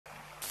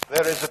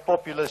There is a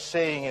popular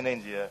saying in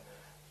India,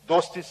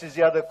 Dosti se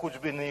zyada kuch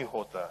bhi nahi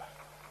hota.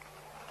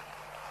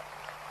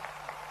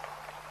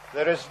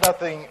 There is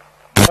nothing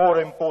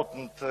more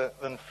important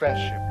than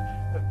friendship.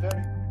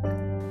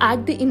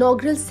 At the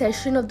inaugural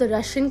session of the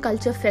Russian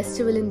Culture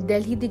Festival in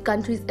Delhi, the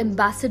country's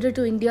ambassador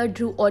to India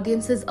drew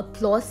audiences'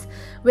 applause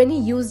when he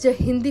used a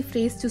Hindi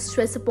phrase to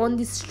stress upon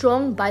the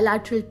strong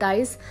bilateral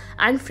ties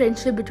and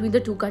friendship between the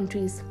two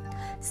countries.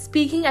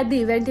 Speaking at the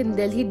event in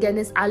Delhi,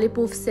 Denis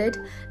Alipov said,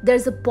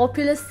 "There's a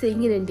popular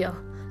saying in India,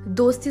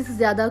 Dosti se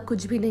zyada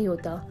kuch bhi nahi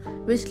hota,"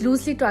 which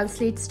loosely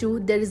translates to,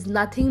 "There is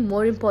nothing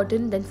more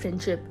important than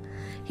friendship."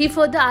 He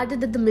further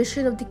added that the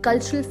mission of the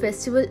cultural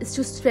festival is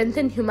to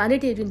strengthen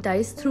humanitarian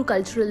ties through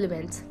cultural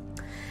events.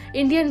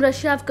 India and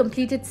Russia have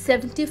completed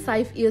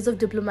 75 years of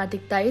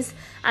diplomatic ties,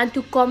 and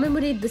to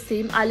commemorate the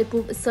same,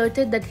 Alipov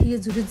asserted that he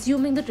is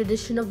resuming the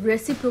tradition of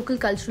reciprocal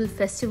cultural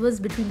festivals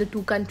between the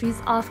two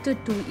countries after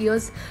 2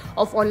 years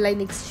of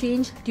online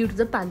exchange due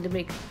to the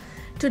pandemic.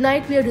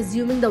 Tonight, we are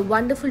resuming the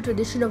wonderful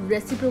tradition of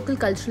reciprocal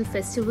cultural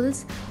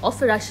festivals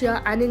of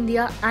Russia and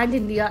India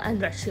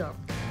and Russia.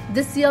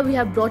 This year, we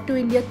have brought to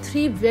India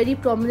 3 very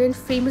prominent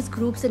famous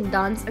groups in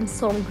dance and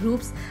song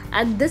groups,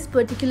 and this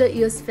particular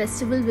year's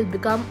festival will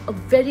become a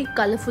very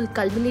colourful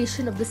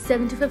culmination of the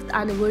 75th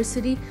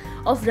anniversary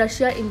of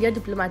Russia-India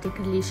diplomatic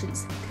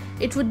relations.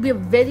 It would be a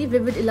very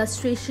vivid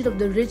illustration of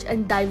the rich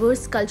and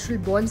diverse cultural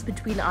bonds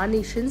between our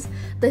nations,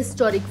 the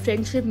historic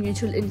friendship,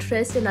 mutual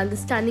interest and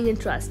understanding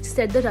and trust,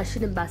 said the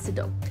Russian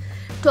ambassador.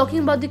 Talking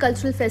about the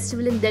cultural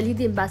festival in Delhi,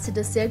 the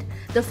ambassador said,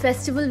 "The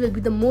festival will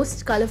be the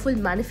most colourful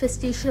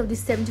manifestation of the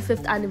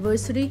 75th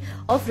anniversary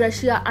of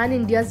Russia and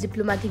India's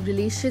diplomatic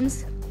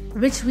relations,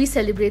 which we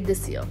celebrate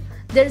this year.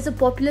 There is a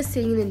popular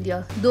saying in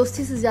India,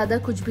 Dosti se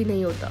zyada kuch bhi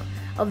nahi hota,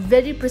 a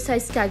very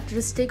precise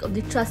characteristic of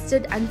the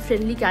trusted and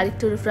friendly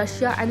character of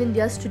Russia and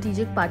India's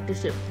strategic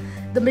partnership.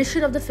 The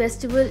mission of the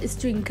festival is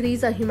to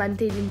increase our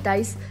humanitarian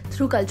ties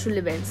through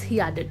cultural events," he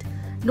added.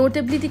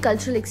 Notably, the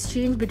cultural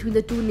exchange between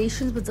the two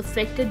nations was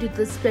affected due to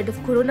the spread of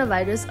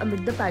coronavirus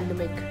amid the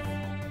pandemic.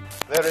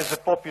 There is a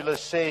popular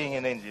saying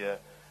in India,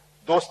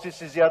 Dosti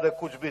se zyada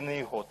kuch bhi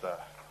nahi hota.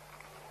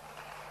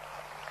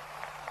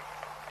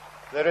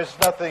 There is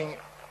nothing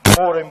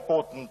more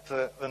important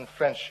than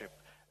friendship.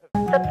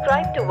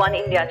 Subscribe to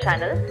Oneindia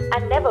channel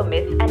and never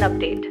miss an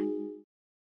update.